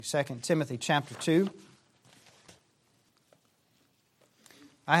2 Timothy chapter 2.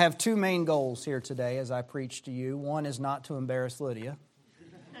 I have two main goals here today as I preach to you. One is not to embarrass Lydia.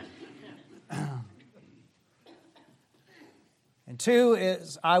 And two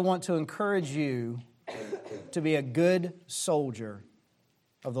is I want to encourage you to be a good soldier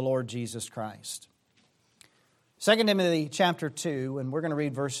of the Lord Jesus Christ. 2 Timothy chapter 2, and we're going to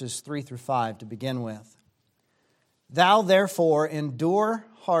read verses 3 through 5 to begin with. Thou therefore endure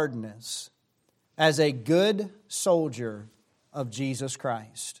hardness as a good soldier of Jesus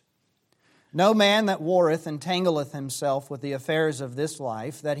Christ. No man that warreth entangleth himself with the affairs of this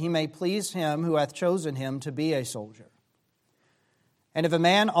life, that he may please him who hath chosen him to be a soldier. And if a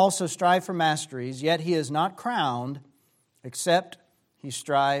man also strive for masteries, yet he is not crowned, except he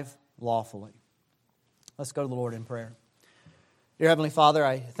strive lawfully. Let's go to the Lord in prayer. Dear Heavenly Father,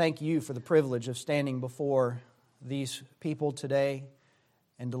 I thank you for the privilege of standing before these people today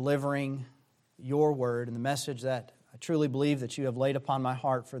and delivering your word and the message that I truly believe that you have laid upon my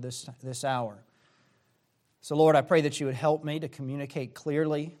heart for this hour. So Lord, I pray that you would help me to communicate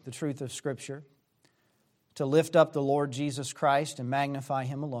clearly the truth of Scripture, to lift up the Lord Jesus Christ and magnify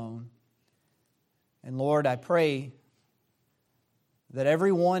Him alone. And Lord, I pray that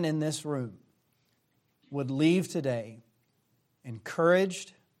everyone in this room would leave today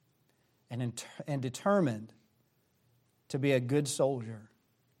encouraged and determined to be a good soldier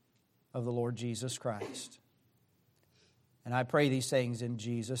of the Lord Jesus Christ. And I pray these things in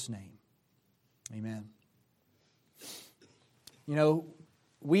Jesus' name. Amen. You know,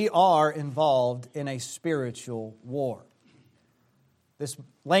 we are involved in a spiritual war. This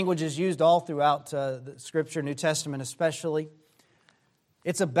language is used all throughout the Scripture, New Testament especially.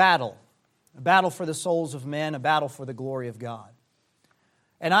 It's a battle for the souls of men, a battle for the glory of God.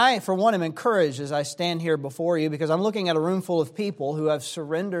 And I, for one, am encouraged as I stand here before you because I'm looking at a room full of people who have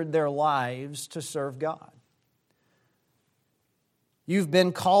surrendered their lives to serve God. You've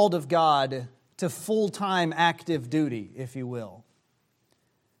been called of God to full-time active duty, if you will.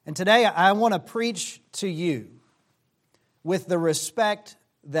 And today I want to preach to you with the respect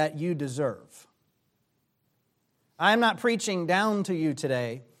that you deserve. I am not preaching down to you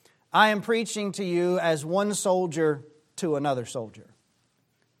today. I am preaching to you as one soldier to another soldier.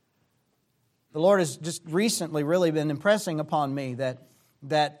 The Lord has just recently really been impressing upon me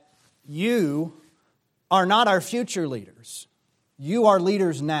that you are not our future leaders. You are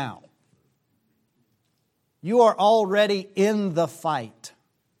leaders now. You are already in the fight.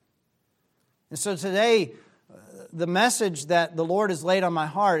 And so today, the message that the Lord has laid on my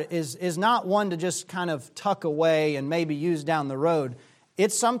heart is not one to just kind of tuck away and maybe use down the road.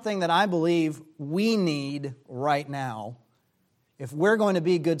 It's something that I believe we need right now if we're going to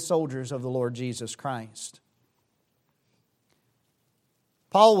be good soldiers of the Lord Jesus Christ.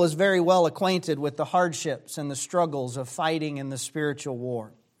 Paul was very well acquainted with the hardships and the struggles of fighting in the spiritual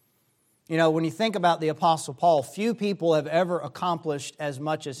war. You know, when you think about the Apostle Paul, few people have ever accomplished as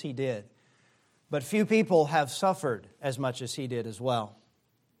much as he did. But few people have suffered as much as he did as well.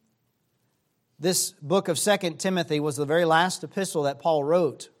 This book of 2 Timothy was the very last epistle that Paul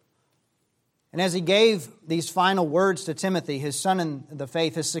wrote. And as he gave these final words to Timothy, his son in the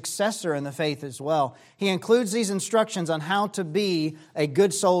faith, his successor in the faith as well, he includes these instructions on how to be a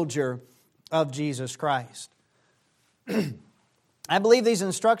good soldier of Jesus Christ. I believe these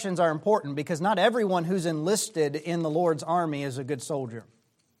instructions are important because not everyone who's enlisted in the Lord's army is a good soldier.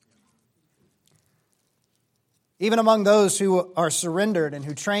 Even among those who are surrendered and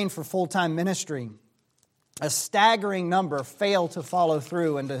who train for full-time ministry, a staggering number fail to follow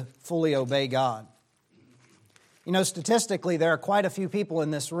through and to fully obey God. You know, statistically, there are quite a few people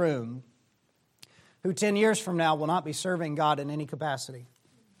in this room who 10 years from now will not be serving God in any capacity.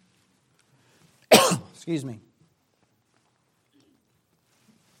 Excuse me.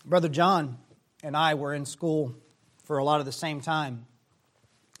 Brother John and I were in school for a lot of the same time.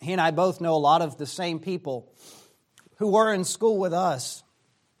 He and I both know a lot of the same people who were in school with us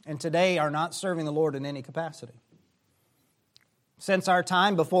and today are not serving the Lord in any capacity. Since our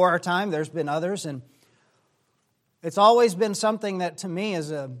time, before our time, there's been others, and it's always been something that to me is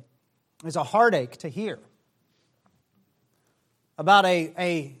a heartache to hear about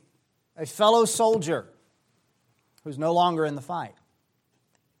a fellow soldier who's no longer in the fight.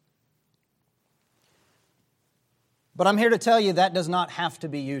 But I'm here to tell you that does not have to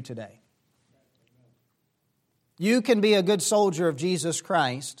be you today. You can be a good soldier of Jesus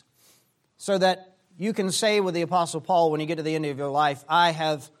Christ so that you can say with the Apostle Paul when you get to the end of your life, I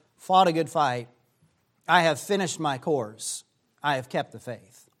have fought a good fight. I have finished my course. I have kept the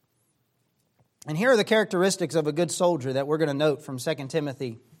faith. And here are the characteristics of a good soldier that we're going to note from 2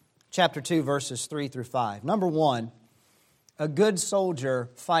 Timothy chapter 2, verses 3 through 5. Number one, a good soldier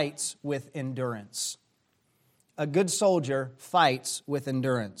fights with endurance. A good soldier fights with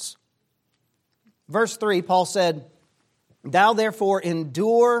endurance. Verse 3, Paul said, "Thou therefore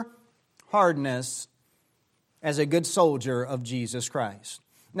endure hardness as a good soldier of Jesus Christ."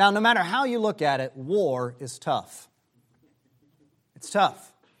 Now, no matter how you look at it, war is tough. It's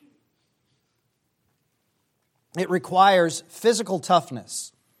tough. It requires physical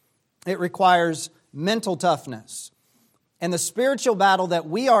toughness. It requires mental toughness. And the spiritual battle that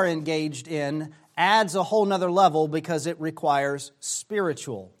we are engaged in adds a whole nother level because it requires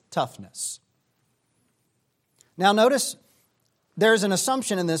spiritual toughness. Now notice there's an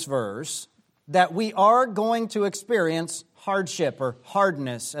assumption in this verse that we are going to experience hardship or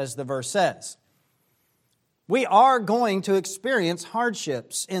hardness, as the verse says. We are going to experience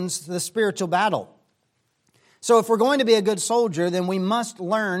hardships in the spiritual battle. So if we're going to be a good soldier, then we must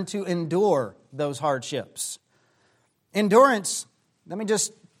learn to endure those hardships. Endurance, let me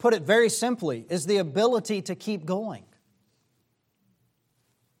just put it very simply, is the ability to keep going.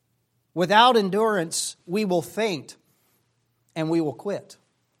 Without endurance, we will faint and we will quit.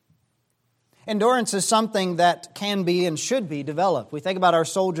 Endurance is something that can be and should be developed. We think about our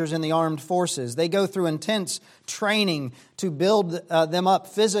soldiers in the armed forces. They go through intense training to build them up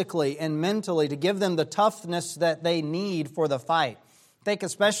physically and mentally, to give them the toughness that they need for the fight. Think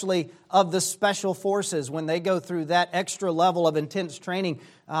especially of the special forces when they go through that extra level of intense training,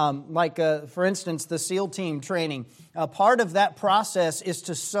 for instance, the SEAL team training. Part of that process is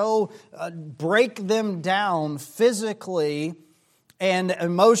to break them down physically and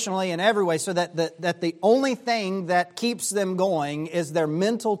emotionally in every way, so that the only thing that keeps them going is their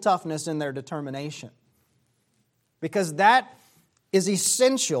mental toughness and their determination. Because that is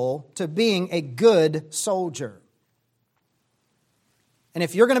essential to being a good soldier. And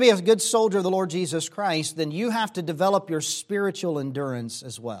if you're going to be a good soldier of the Lord Jesus Christ, then you have to develop your spiritual endurance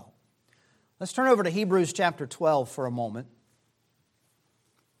as well. Let's turn over to Hebrews chapter 12 for a moment.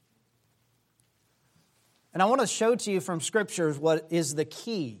 And I want to show to you from Scriptures what is the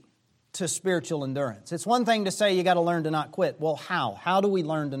key to spiritual endurance. It's one thing to say you got to learn to not quit. Well, how? How do we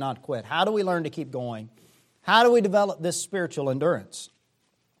learn to not quit? How do we learn to keep going? How do we develop this spiritual endurance?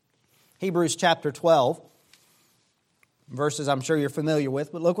 Hebrews chapter 12, verses I'm sure you're familiar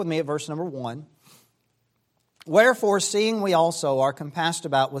with, but look with me at verse number 1. "Wherefore, seeing we also are compassed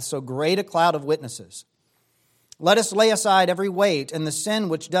about with so great a cloud of witnesses, let us lay aside every weight and the sin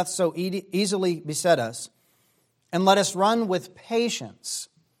which doth so easily beset us, and let us run with patience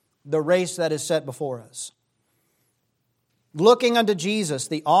the race that is set before us, looking unto Jesus,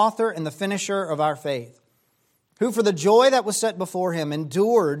 the author and the finisher of our faith, who for the joy that was set before him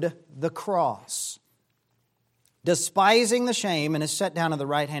endured the cross, despising the shame, and is set down at the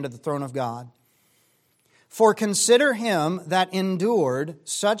right hand of the throne of God. For consider him that endured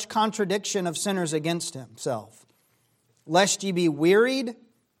such contradiction of sinners against himself, lest ye be wearied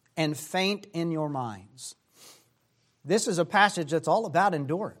and faint in your minds." This is a passage that's all about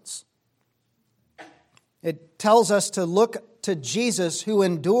endurance. It tells us to look to Jesus, who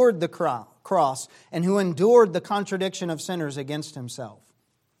endured the cross and who endured the contradiction of sinners against himself.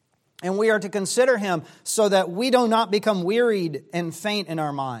 And we are to consider him so that we do not become wearied and faint in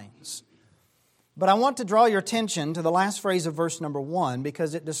our minds. But I want to draw your attention to the last phrase of verse number 1,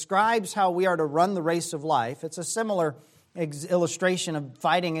 because it describes how we are to run the race of life. It's a similar illustration of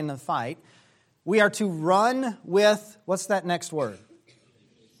fighting in the fight. We are to run with, what's that next word?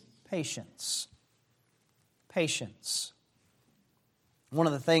 Patience. Patience. One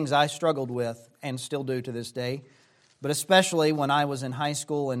of the things I struggled with, and still do to this day, but especially when I was in high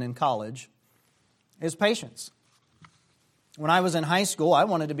school and in college, is patience. When I was in high school, I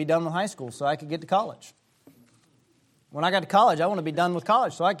wanted to be done with high school so I could get to college. When I got to college, I wanted to be done with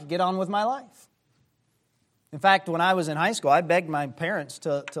college so I could get on with my life. In fact, when I was in high school, I begged my parents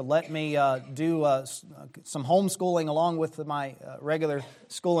to let me do some homeschooling along with my regular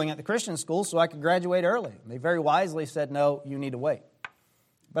schooling at the Christian school so I could graduate early. They very wisely said, "No, you need to wait."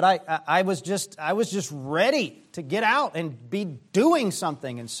 But I was just ready to get out and be doing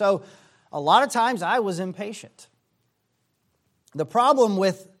something. And so a lot of times I was impatient. The problem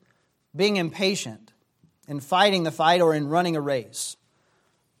with being impatient in fighting the fight or in running a race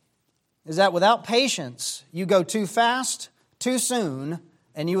is that without patience, you go too fast, too soon,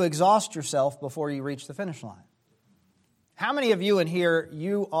 and you exhaust yourself before you reach the finish line. How many of you in here,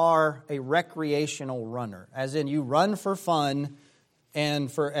 you are a recreational runner, as in you run for fun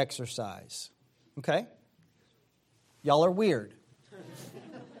and for exercise? Okay? Y'all are weird,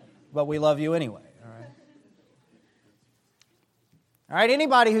 but we love you anyway, all right? All right,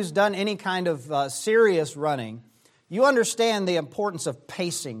 anybody who's done any kind of serious running, you understand the importance of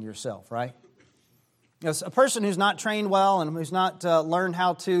pacing yourself, right? You know, a person who's not trained well and who's not learned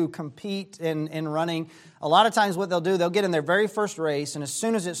how to compete in running, a lot of times what they'll do, they'll get in their very first race, and as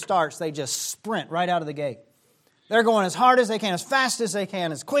soon as it starts, they just sprint right out of the gate. They're going as hard as they can, as fast as they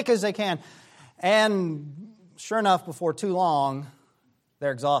can, as quick as they can, and sure enough, before too long,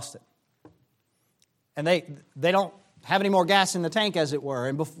 they're exhausted. And they don't have any more gas in the tank, as it were,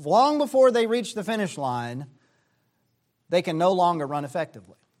 and long before they reach the finish line, they can no longer run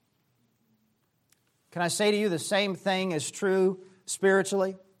effectively. Can I say to you the same thing is true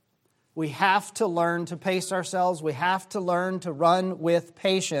spiritually? We have to learn to pace ourselves. We have to learn to run with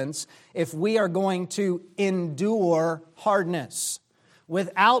patience if we are going to endure hardness.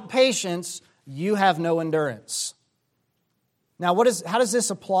 Without patience, you have no endurance. Now, how does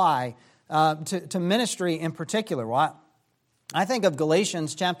this apply to ministry in particular? Well, I think of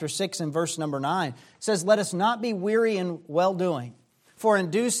Galatians chapter 6 and verse number 9. It says, "Let us not be weary in well-doing, for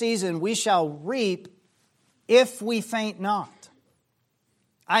in due season we shall reap if we faint not."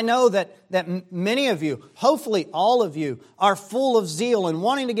 I know that many of you, hopefully all of you, are full of zeal and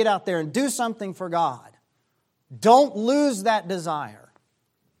wanting to get out there and do something for God. Don't lose that desire.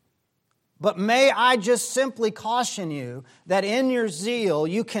 But may I just simply caution you that in your zeal,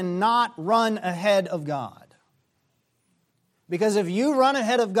 you cannot run ahead of God. Because if you run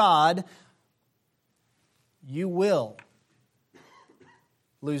ahead of God, you will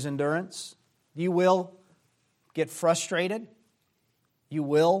lose endurance. You will get frustrated. You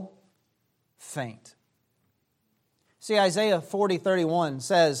will faint. See, Isaiah 40:31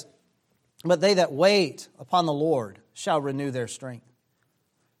 says, "But they that wait upon the Lord shall renew their strength.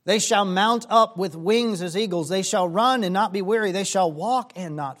 They shall mount up with wings as eagles. They shall run and not be weary. They shall walk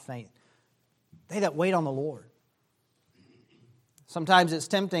and not faint." They that wait on the Lord. Sometimes it's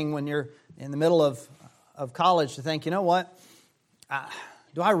tempting when you're in the middle of college to think, you know what?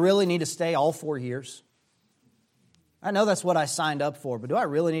 Do I really need to stay all 4 years? I know that's what I signed up for, but do I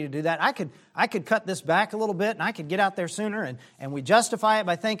really need to do that? I could cut this back a little bit, and I could get out there sooner, and we justify it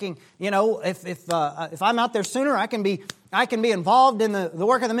by thinking, you know, if I'm out there sooner, I can be involved in the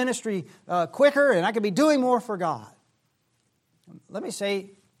work of the ministry quicker, and I can be doing more for God. Let me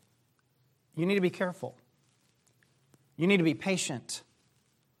say, you need to be careful. You need to be patient.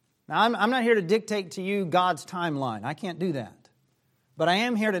 Now, I'm not here to dictate to you God's timeline. I can't do that. But I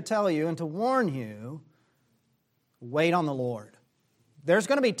am here to tell you and to warn you, wait on the Lord. There's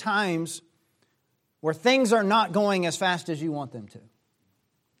going to be times where things are not going as fast as you want them to.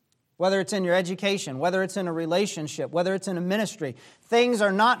 Whether it's in your education, whether it's in a relationship, whether it's in a ministry, things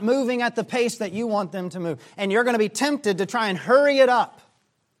are not moving at the pace that you want them to move. And you're going to be tempted to try and hurry it up.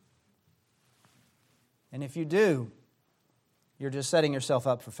 And if you do, you're just setting yourself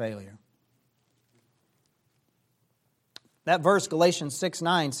up for failure. That verse, Galatians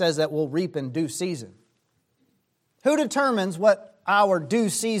 6:9, says that we'll reap in due season. Who determines what our due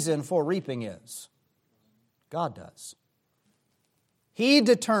season for reaping is? God does. He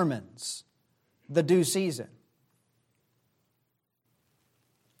determines the due season.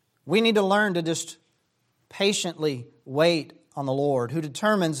 We need to learn to just patiently wait on the Lord, who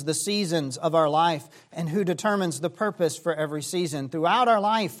determines the seasons of our life and who determines the purpose for every season. Throughout our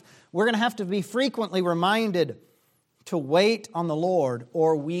life, we're going to have to be frequently reminded to wait on the Lord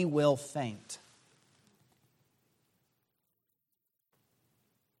or we will faint.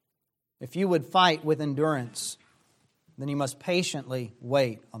 If you would fight with endurance, then you must patiently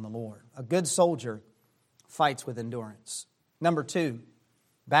wait on the Lord. A good soldier fights with endurance. Number 2,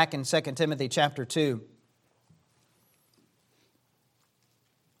 back in 2 Timothy chapter 2,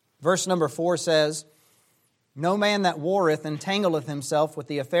 verse number 4 says, "No man that warreth entangleth himself with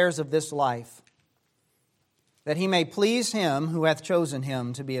the affairs of this life, that he may please him who hath chosen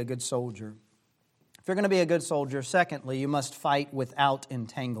him to be a good soldier." If you're going to be a good soldier, secondly, you must fight without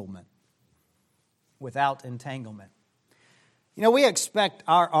entanglement. Without entanglement. You know, we expect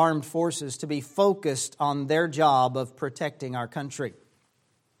our armed forces to be focused on their job of protecting our country.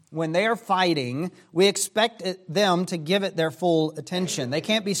 When they are fighting, we expect them to give it their full attention. They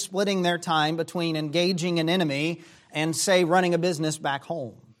can't be splitting their time between engaging an enemy and, say, running a business back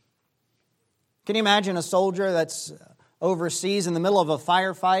home. Can you imagine a soldier that's overseas in the middle of a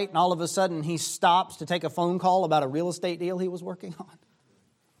firefight and all of a sudden he stops to take a phone call about a real estate deal he was working on?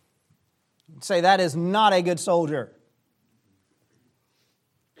 You'd say that is not a good soldier.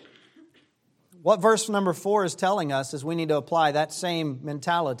 What verse number 4 is telling us is we need to apply that same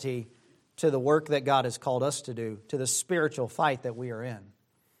mentality to the work that God has called us to do, to the spiritual fight that we are in.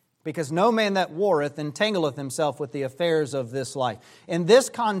 because no man that warreth entangleth himself with the affairs of this life. In this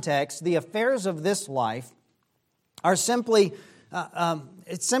context, the affairs of this life are simply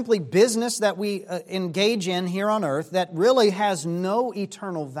it's simply business that we engage in here on earth that really has no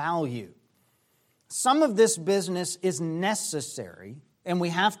eternal value. Some of this business is necessary, and we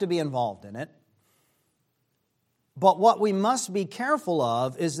have to be involved in it. But what we must be careful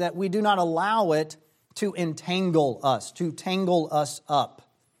of is that we do not allow it to entangle us, to tangle us up,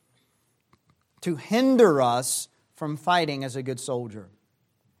 to hinder us from fighting as a good soldier.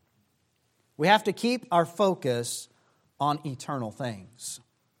 We have to keep our focus on eternal things.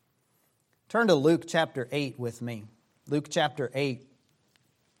 Turn to Luke chapter 8 with me. Luke chapter 8.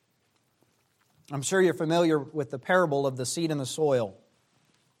 I'm sure you're familiar with the parable of the seed and the soil.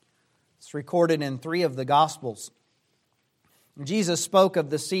 It's recorded in 3 of the Gospels. Jesus spoke of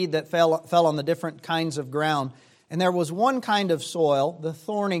the seed that fell on the different kinds of ground. And there was one kind of soil, the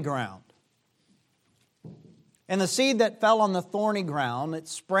thorny ground. And the seed that fell on the thorny ground, it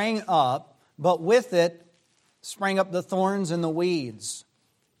sprang up, but with it sprang up the thorns and the weeds.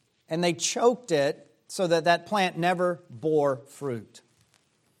 And they choked it so that that plant never bore fruit.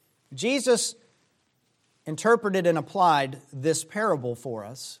 Jesus interpreted and applied this parable for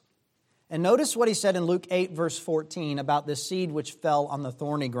us. And notice what he said in Luke 8, verse 14, about this seed which fell on the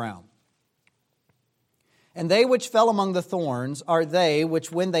thorny ground. And they which fell among the thorns are they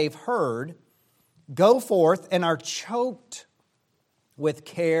which, when they've heard, go forth and are choked with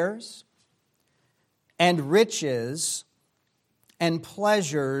cares and riches and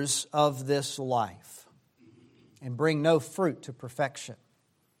pleasures of this life, and bring no fruit to perfection.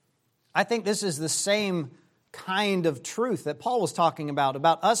 I think this is the same kind of truth that Paul was talking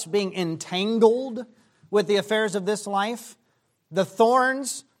about us being entangled with the affairs of this life. The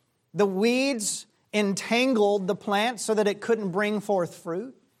thorns, the weeds entangled the plant so that it couldn't bring forth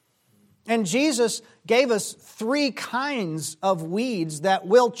fruit. And Jesus gave us 3 kinds of weeds that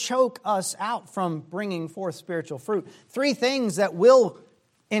will choke us out from bringing forth spiritual fruit. 3 things that will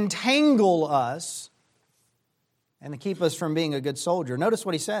entangle us and to keep us from being a good soldier. Notice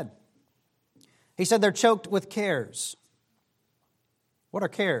what he said. He said they're choked with cares. What are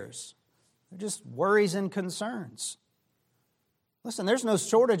cares? They're just worries and concerns. Listen, there's no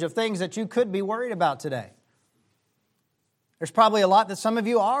shortage of things that you could be worried about today. There's probably a lot that some of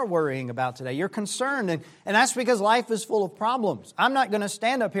you are worrying about today. You're concerned, and that's because life is full of problems. I'm not going to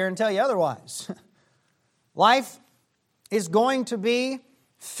stand up here and tell you otherwise. Life is going to be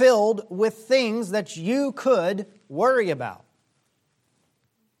filled with things that you could worry about.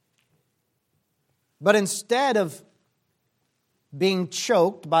 But instead of being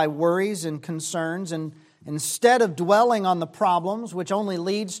choked by worries and concerns, and instead of dwelling on the problems, which only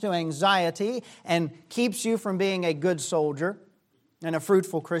leads to anxiety and keeps you from being a good soldier and a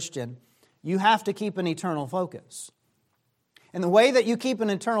fruitful Christian, you have to keep an eternal focus. And the way that you keep an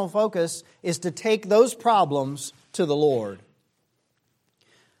eternal focus is to take those problems to the Lord.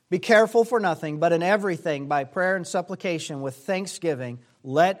 Be careful for nothing, but in everything, by prayer and supplication with thanksgiving,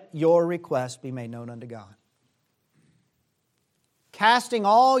 let your request be made known unto God. Casting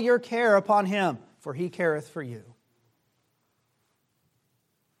all your care upon Him, for He careth for you.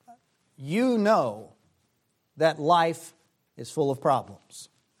 You know that life is full of problems.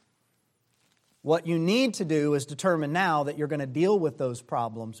 What you need to do is determine now that you're going to deal with those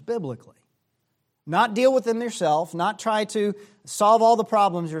problems biblically. Not deal with them yourself, not try to solve all the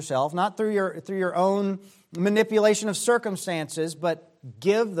problems yourself, not through your own manipulation of circumstances, but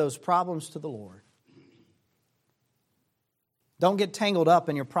give those problems to the Lord. Don't get tangled up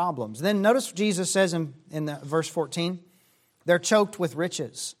in your problems. Then notice what Jesus says in verse 14. They're choked with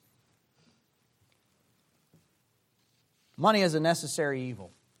riches. Money is a necessary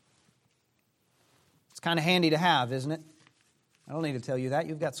evil. It's kind of handy to have, isn't it? I don't need to tell you that.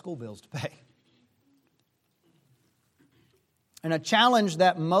 You've got school bills to pay. And a challenge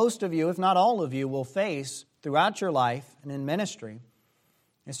that most of you, if not all of you, will face throughout your life and in ministry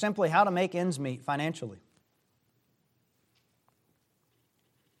is simply how to make ends meet financially.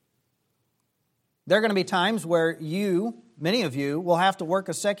 There are going to be times where many of you, will have to work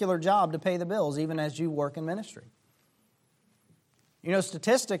a secular job to pay the bills, even as you work in ministry. You know,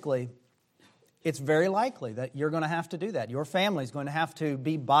 statistically, it's very likely that you're going to have to do that. Your family is going to have to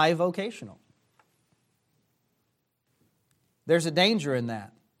be bivocational. There's a danger in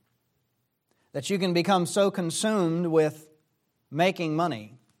that you can become so consumed with making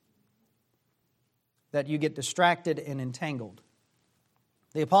money that you get distracted and entangled.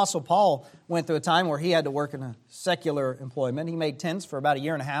 The Apostle Paul went through a time where he had to work in a secular employment. He made tents for about 1.5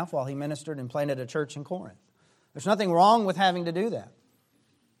 years while he ministered and planted a church in Corinth. There's nothing wrong with having to do that.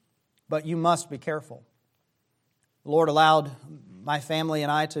 but you must be careful. The Lord allowed my family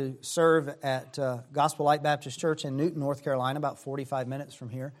and I to serve at Gospel Light Baptist Church in Newton, North Carolina, about 45 minutes from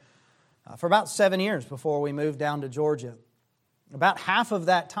here, for about 7 years before we moved down to Georgia. About half of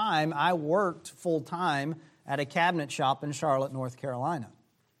that time, I worked full-time at a cabinet shop in Charlotte, North Carolina.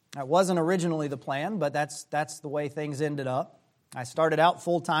 That wasn't originally the plan, but that's the way things ended up. I started out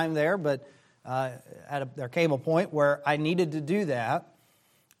full-time there, but there came a point where I needed to do that.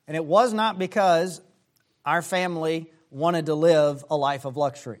 And it was not because our family wanted to live a life of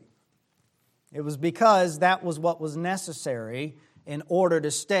luxury. It was because that was what was necessary in order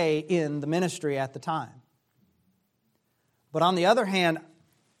to stay in the ministry at the time. But on the other hand,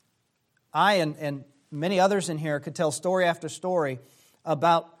 I and many others in here could tell story after story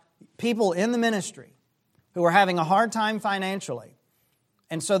about people in the ministry who were having a hard time financially.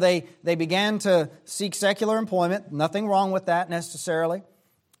 And so they began to seek secular employment. Nothing wrong with that necessarily.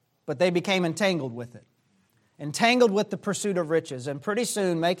 But they became entangled with it. Entangled with the pursuit of riches. And pretty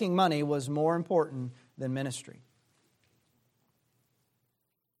soon making money was more important than ministry.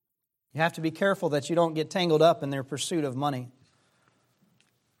 You have to be careful that you don't get tangled up in their pursuit of money.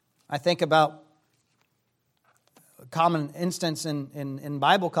 I think about a common instance in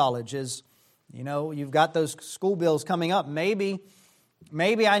Bible college is, you've got those school bills coming up. Maybe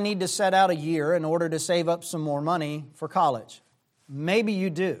I need to set out a year in order to save up some more money for college. Maybe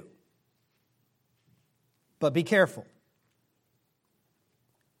you do. But be careful.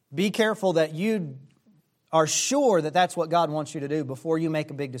 Be careful that you are sure that that's what God wants you to do before you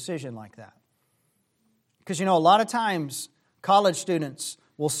make a big decision like that. Because, a lot of times college students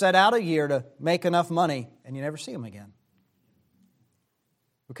will set out a year to make enough money and you never see them again.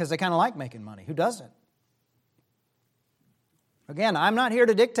 Because they kind of like making money. Who doesn't? Again, I'm not here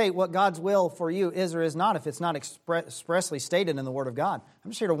to dictate what God's will for you is or is not if it's not expressly stated in the Word of God.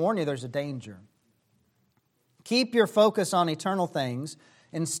 I'm just here to warn you there's a danger. Keep your focus on eternal things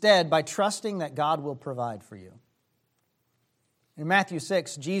instead by trusting that God will provide for you. In Matthew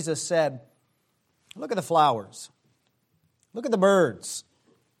 6, Jesus said, look at the flowers. Look at the birds.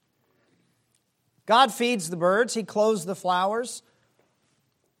 God feeds the birds. He clothes the flowers.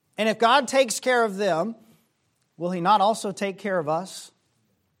 And if God takes care of them, will He not also take care of us?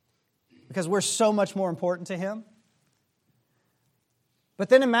 Because we're so much more important to Him. But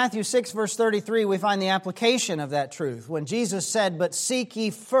then in Matthew 6, verse 33, we find the application of that truth. When Jesus said, but seek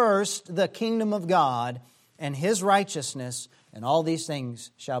ye first the kingdom of God and His righteousness, and all these things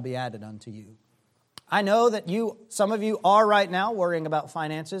shall be added unto you. I know that some of you are right now worrying about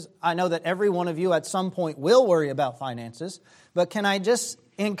finances. I know that every one of you at some point will worry about finances. But can I just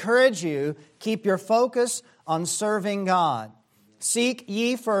encourage you, keep your focus on serving God. Seek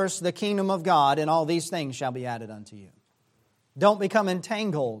ye first the kingdom of God, and all these things shall be added unto you. Don't become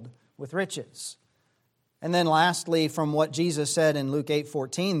entangled with riches. And then lastly, from what Jesus said in Luke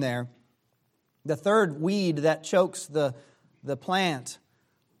 8:14 there, the third weed that chokes the plant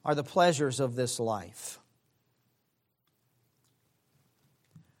are the pleasures of this life.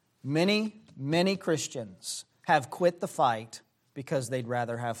 Many, many Christians have quit the fight because they'd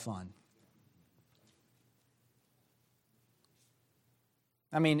rather have fun.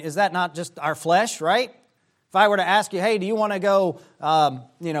 I mean, is that not just our flesh, right? If I were to ask you, hey, do you want to go,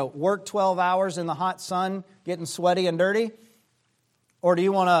 work 12 hours in the hot sun, getting sweaty and dirty? Or do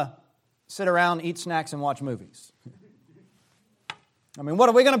you want to sit around, eat snacks, and watch movies? I mean, what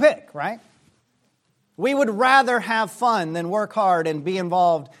are we going to pick, right? We would rather have fun than work hard and be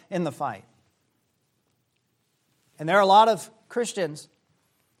involved in the fight. And there are a lot of Christians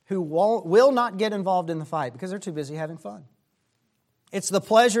who will not get involved in the fight because they're too busy having fun. It's the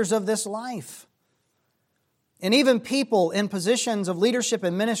pleasures of this life. And even people in positions of leadership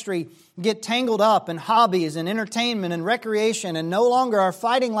and ministry get tangled up in hobbies and entertainment and recreation and no longer are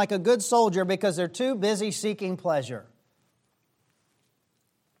fighting like a good soldier because they're too busy seeking pleasure.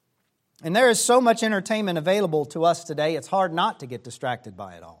 And there is so much entertainment available to us today, it's hard not to get distracted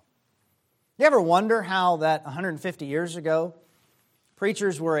by it all. You ever wonder how that 150 years ago,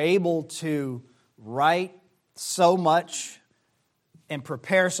 preachers were able to write so much and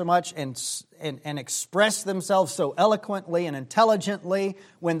prepare so much and express themselves so eloquently and intelligently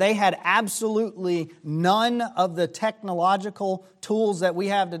when they had absolutely none of the technological tools that we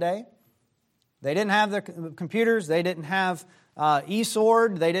have today? They didn't have the computers. They didn't have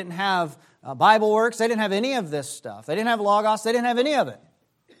eSword. They didn't have BibleWorks. They didn't have any of this stuff. They didn't have Logos. They didn't have any of it.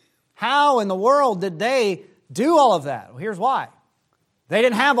 How in the world did they do all of that? Well, here's why. They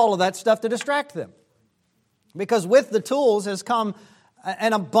didn't have all of that stuff to distract them. Because with the tools has come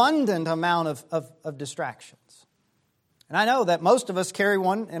an abundant amount of distractions. And I know that most of us carry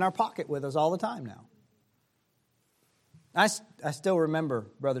one in our pocket with us all the time now. I still remember,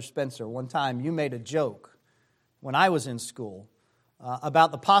 Brother Spencer, one time you made a joke when I was in school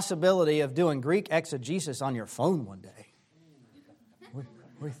about the possibility of doing Greek exegesis on your phone one day.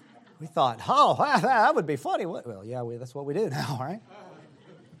 We thought, oh, that would be funny. Well, yeah, that's what we do now, right?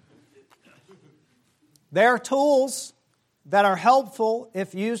 There are tools that are helpful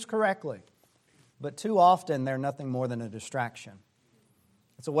if used correctly, but too often they're nothing more than a distraction.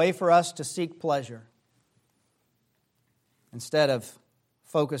 It's a way for us to seek pleasure instead of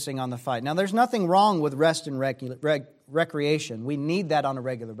focusing on the fight. Now, there's nothing wrong with rest and recreation. We need that on a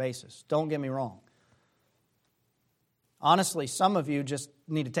regular basis. Don't get me wrong. Honestly, some of you just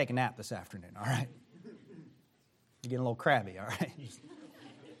need to take a nap this afternoon, all right? You're getting a little crabby, all right?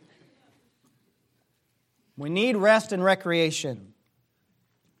 We need rest and recreation,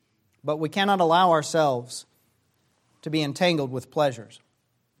 but we cannot allow ourselves to be entangled with pleasures.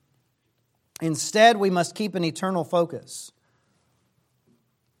 Instead, we must keep an eternal focus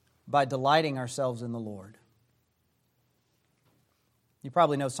by delighting ourselves in the Lord. You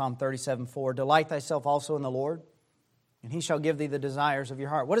probably know Psalm 37:4. Delight thyself also in the Lord, and He shall give thee the desires of your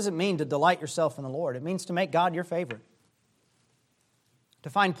heart. What does it mean to delight yourself in the Lord? It means to make God your favorite. To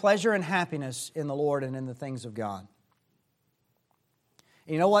find pleasure and happiness in the Lord and in the things of God.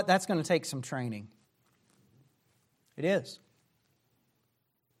 And you know what? That's going to take some training. It is.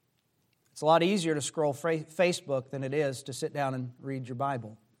 It's a lot easier to scroll Facebook than it is to sit down and read your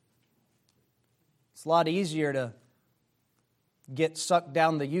Bible. It's a lot easier to get sucked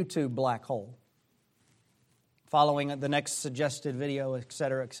down the YouTube black hole, following the next suggested video,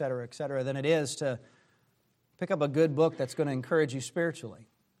 etc., etc., etc., than it is to pick up a good book that's going to encourage you spiritually.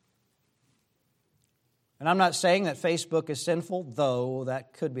 And I'm not saying that Facebook is sinful, though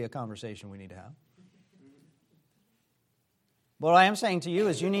that could be a conversation we need to have. What I am saying to you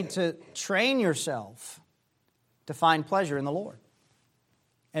is you need to train yourself to find pleasure in the Lord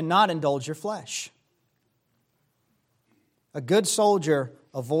and not indulge your flesh. A good soldier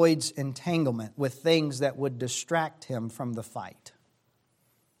avoids entanglement with things that would distract him from the fight.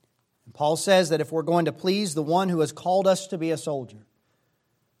 And Paul says that if we're going to please the one who has called us to be a soldier,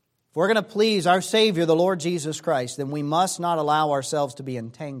 if we're going to please our Savior, the Lord Jesus Christ, then we must not allow ourselves to be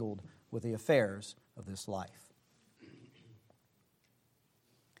entangled with the affairs of this life.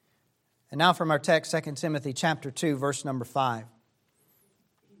 And now from our text, 2 Timothy chapter 2, verse number 5.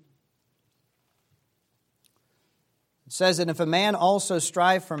 It says that if a man also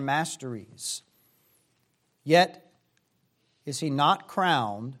strive for masteries, yet is he not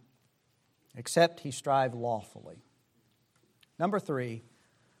crowned, except he strive lawfully. Number 3,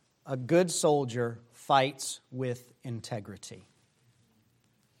 a good soldier fights with integrity.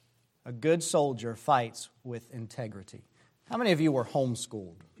 A good soldier fights with integrity. How many of you were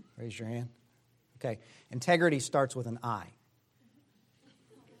homeschooled? Raise your hand. Okay. Integrity starts with an I.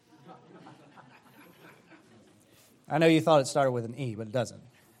 I know you thought it started with an E, but it doesn't.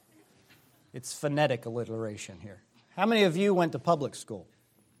 It's phonetic alliteration here. How many of you went to public school?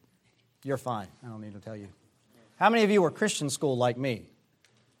 You're fine. I don't need to tell you. How many of you were Christian school like me?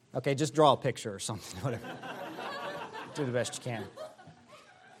 Okay, just draw a picture or something, whatever. Do the best you can.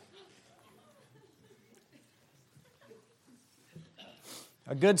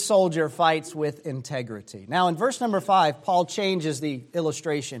 A good soldier fights with integrity. Now, in verse number 5, Paul changes the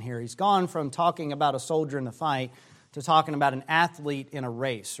illustration here. He's gone from talking about a soldier in the fight to talking about an athlete in a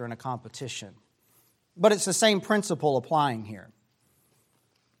race or in a competition. But it's the same principle applying here.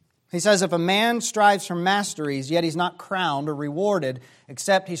 He says, if a man strives for masteries, yet he's not crowned or rewarded,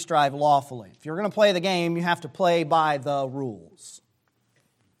 except he strive lawfully. If you're going to play the game, you have to play by the rules.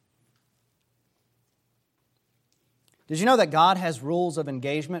 Did you know that God has rules of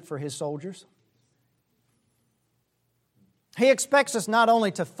engagement for His soldiers? He expects us not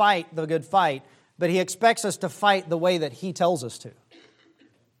only to fight the good fight, but He expects us to fight the way that He tells us to.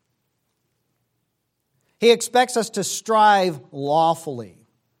 He expects us to strive lawfully.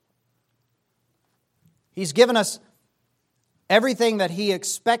 He's given us everything that He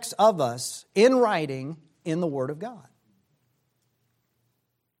expects of us in writing in the Word of God.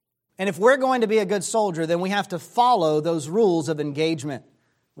 And if we're going to be a good soldier, then we have to follow those rules of engagement.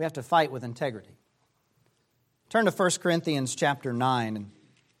 We have to fight with integrity. Turn to 1 Corinthians chapter 9, and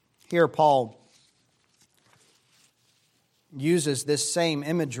here Paul uses this same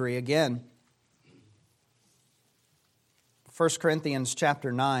imagery again. 1 Corinthians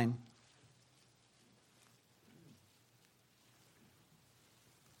chapter 9.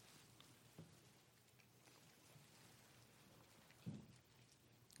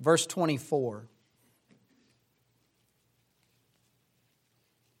 Verse 24.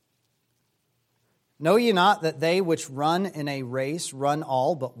 Know ye not that they which run in a race run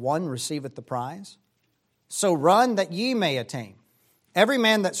all, but one receiveth the prize? So run that ye may attain. Every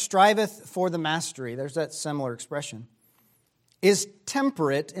man that striveth for the mastery," there's that similar expression, "is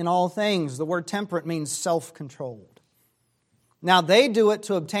temperate in all things." The word temperate means self-controlled. "Now they do it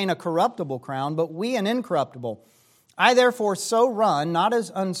to obtain a corruptible crown, but we an incorruptible. I therefore so run, not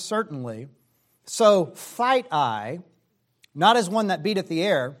as uncertainly, so fight I, not as one that beateth the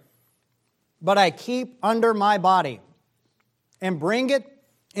air, but I keep under my body, and bring it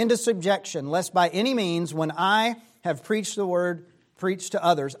into subjection, lest by any means, when I have preached the word, preached to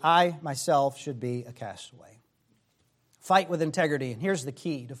others, I myself should be a castaway." Fight with integrity. And here's the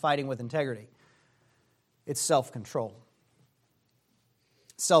key to fighting with integrity. It's self-control.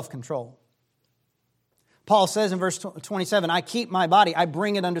 Self-control. Paul says in verse 27, "I keep my body, I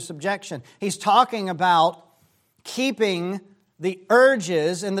bring it under subjection." He's talking about keeping the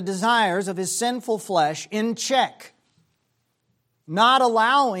urges and the desires of his sinful flesh in check, not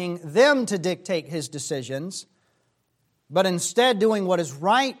allowing them to dictate his decisions, but instead doing what is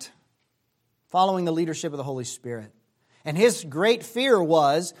right, following the leadership of the Holy Spirit. And his great fear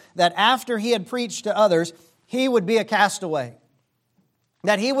was that after he had preached to others, he would be a castaway.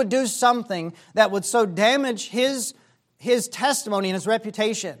 That he would do something that would so damage his testimony and his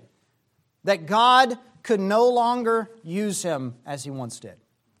reputation that God could no longer use him as he once did.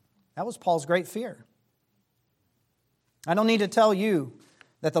 That was Paul's great fear. I don't need to tell you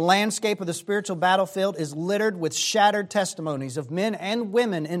that the landscape of the spiritual battlefield is littered with shattered testimonies of men and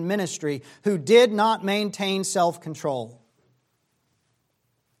women in ministry who did not maintain self-control.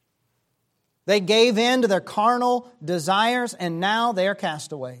 They gave in to their carnal desires, and now they are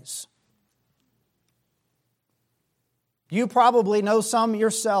castaways. You probably know some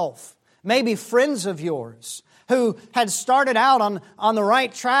yourself. Maybe friends of yours who had started out on the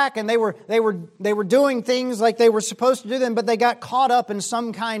right track, and they were doing things like they were supposed to do them, but they got caught up in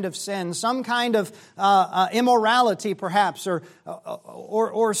some kind of sin, some kind of immorality perhaps,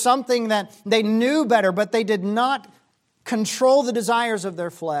 or something that they knew better, but they did not control the desires of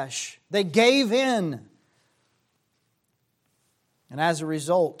their flesh. They gave in. And as a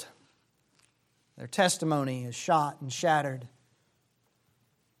result, their testimony is shot and shattered.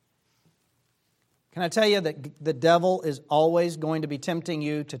 Can I tell you that the devil is always going to be tempting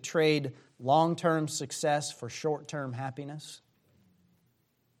you to trade long-term success for short-term happiness?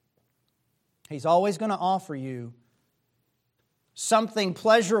 He's always going to offer you something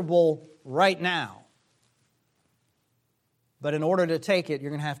pleasurable right now. But in order to take it,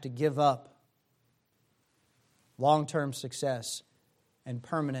 you're going to have to give up long-term success and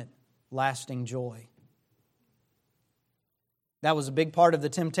permanent, lasting joy. That was a big part of the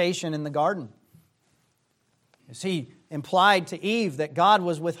temptation in the garden. As he implied to Eve that God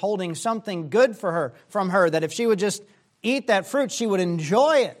was withholding something good from her, that if she would just eat that fruit, she would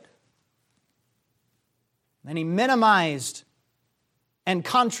enjoy it. And he minimized and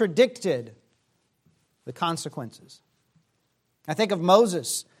contradicted the consequences. I think of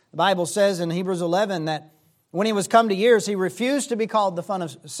Moses. The Bible says in Hebrews 11 that when he was come to years, he refused to be called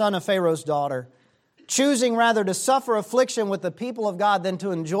the son of Pharaoh's daughter, choosing rather to suffer affliction with the people of God than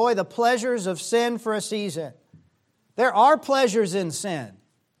to enjoy the pleasures of sin for a season. There are pleasures in sin.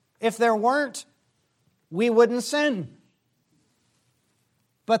 If there weren't, we wouldn't sin.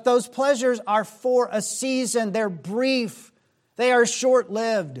 But those pleasures are for a season. They're brief. They are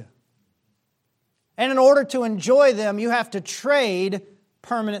short-lived. And in order to enjoy them, you have to trade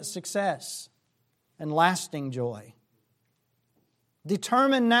permanent success and lasting joy.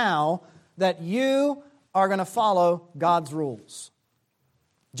 Determine now that you are going to follow God's rules.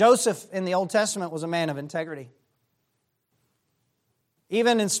 Joseph in the Old Testament was a man of integrity.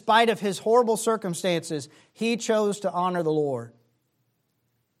 Even in spite of his horrible circumstances, he chose to honor the Lord.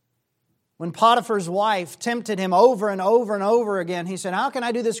 When Potiphar's wife tempted him over and over and over again, he said, "How can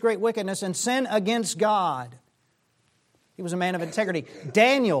I do this great wickedness and sin against God?" He was a man of integrity.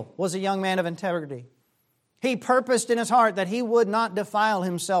 Daniel was a young man of integrity. He purposed in his heart that he would not defile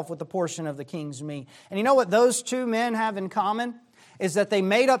himself with the portion of the king's meat. And you know what those two men have in common? Is that they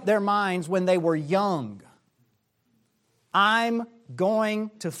made up their minds when they were young. I'm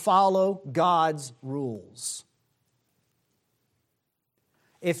going to follow God's rules.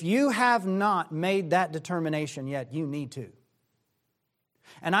 If you have not made that determination yet, you need to.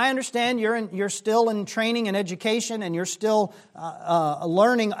 And I understand you're still in training and education, and you're still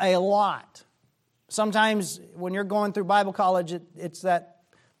learning a lot. Sometimes when you're going through Bible college, it's that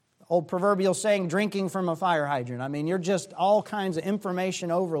old proverbial saying, drinking from a fire hydrant. I mean, you're just all kinds of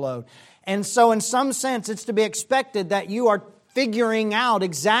information overload. And so in some sense, it's to be expected that you are figuring out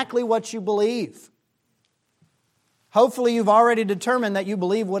exactly what you believe. Hopefully you've already determined that you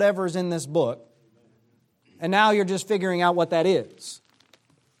believe whatever is in this book. And now you're just figuring out what that is.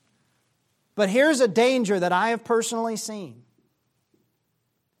 But here's a danger that I have personally seen.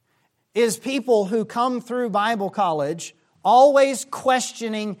 Is people who come through Bible college always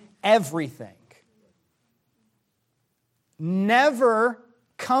questioning everything. Never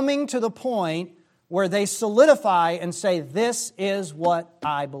coming to the point where they solidify and say, this is what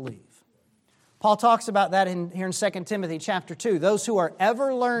I believe. Paul talks about that here in 2 Timothy chapter 2. Those who are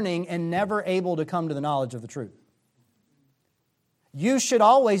ever learning and never able to come to the knowledge of the truth. You should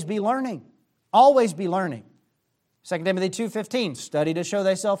always be learning. Always be learning. 2 Timothy 2:15, study to show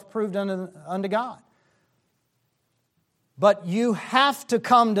thyself approved unto God. But you have to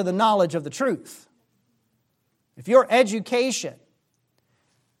come to the knowledge of the truth. If your education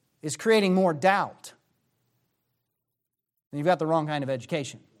is creating more doubt, then you've got the wrong kind of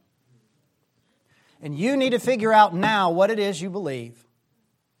education. And you need to figure out now what it is you believe,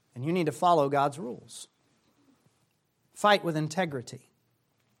 and you need to follow God's rules. Fight with integrity.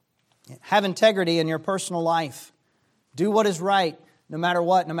 Have integrity in your personal life. Do what is right, no matter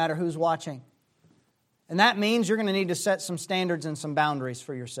what, no matter who's watching. And that means you're going to need to set some standards and some boundaries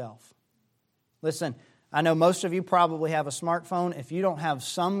for yourself. Listen, I know most of you probably have a smartphone. If you don't have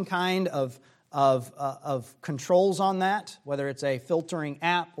some kind of controls on that, whether it's a filtering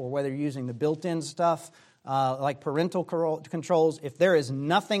app or whether you're using the built-in stuff like parental controls, if there is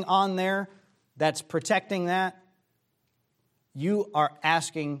nothing on there that's protecting that, you are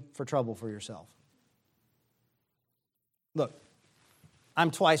asking for trouble for yourself. Look,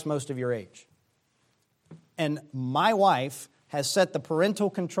 I'm twice most of your age. And my wife has set the parental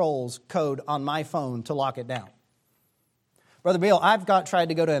controls code on my phone to lock it down. Brother Bill, I've tried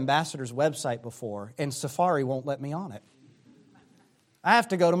to go to Ambassador's website before, and Safari won't let me on it. I have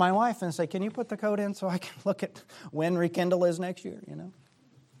to go to my wife and say, can you put the code in so I can look at when Rekindle is next year,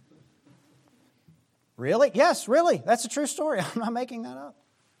 Really? Yes, really. That's a true story. I'm not making that up.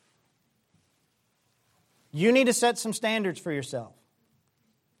 You need to set some standards for yourself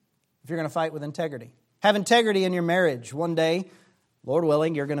if you're going to fight with integrity. Have integrity in your marriage. One day, Lord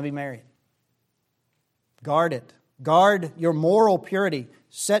willing, you're going to be married. Guard it. Guard your moral purity.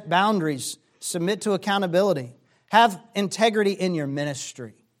 Set boundaries. Submit to accountability. Have integrity in your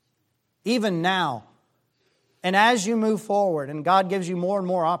ministry. Even now. And as you move forward and God gives you more and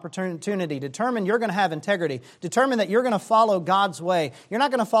more opportunity, determine you're going to have integrity. Determine that you're going to follow God's way. You're not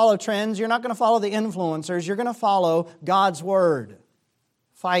going to follow trends. You're not going to follow the influencers. You're going to follow God's Word.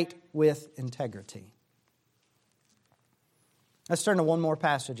 Fight with integrity. Let's turn to one more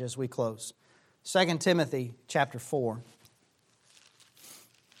passage as we close. 2 Timothy chapter 4.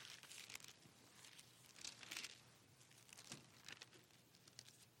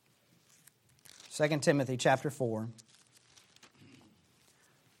 Second Timothy chapter 4.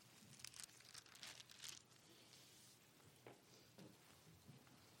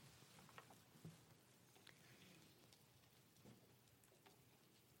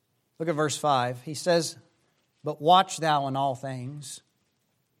 Look at verse 5. He says, but watch thou in all things,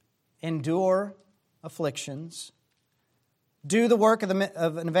 endure afflictions, do the work of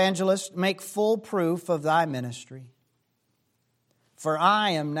an evangelist, make full proof of thy ministry. For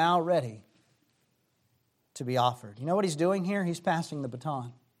I am now ready to be offered. You know what he's doing here? He's passing the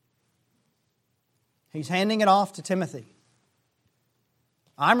baton. He's handing it off to Timothy.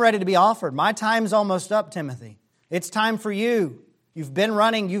 I'm ready to be offered. My time's almost up, Timothy. It's time for you. You've been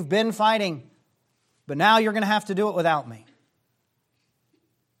running, you've been fighting, but now you're going to have to do it without me.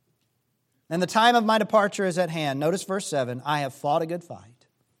 And the time of my departure is at hand. Notice verse 7. I have fought a good fight.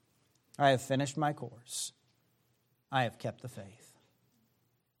 I have finished my course. I have kept the faith.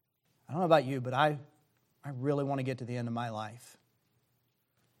 I don't know about you, but I really want to get to the end of my life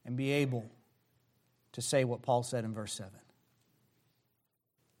and be able to say what Paul said in verse 7.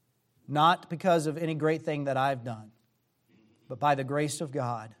 Not because of any great thing that I've done, but by the grace of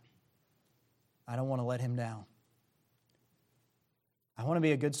God, I don't want to let Him down. I want to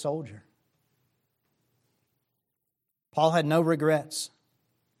be a good soldier. Paul had no regrets.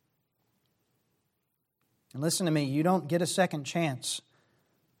 And listen to me, you don't get a second chance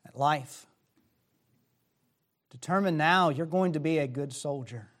at life. Determine now you're going to be a good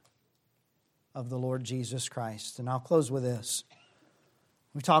soldier of the Lord Jesus Christ. And I'll close with this.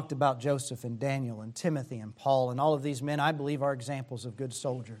 We talked about Joseph and Daniel and Timothy and Paul, and all of these men, I believe, are examples of good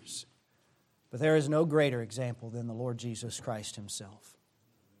soldiers. But there is no greater example than the Lord Jesus Christ Himself.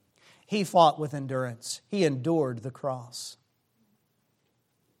 He fought with endurance. He endured the cross.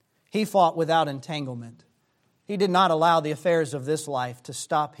 He fought without entanglement. He did not allow the affairs of this life to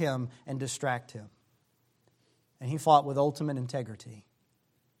stop Him and distract Him. and he fought with ultimate integrity.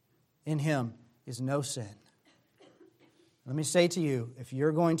 In him is no sin. Let me say to you, if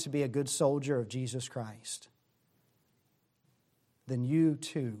you're going to be a good soldier of Jesus Christ, then you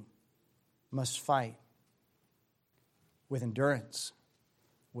too must fight with endurance,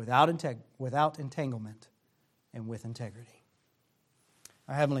 without entanglement, and with integrity.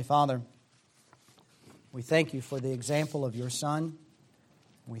 Our Heavenly Father, we thank you for the example of your Son.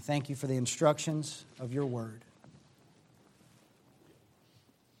 We thank you for the instructions of your Word.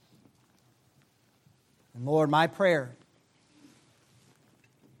 And Lord, my prayer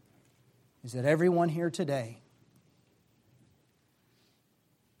is that everyone here today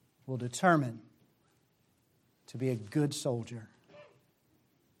will determine to be a good soldier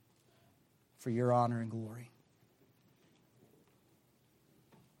for your honor and glory.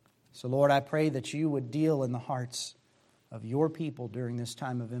 So, Lord, I pray that you would deal in the hearts of your people during this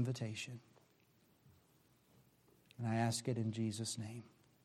time of invitation. And I ask it in Jesus' name.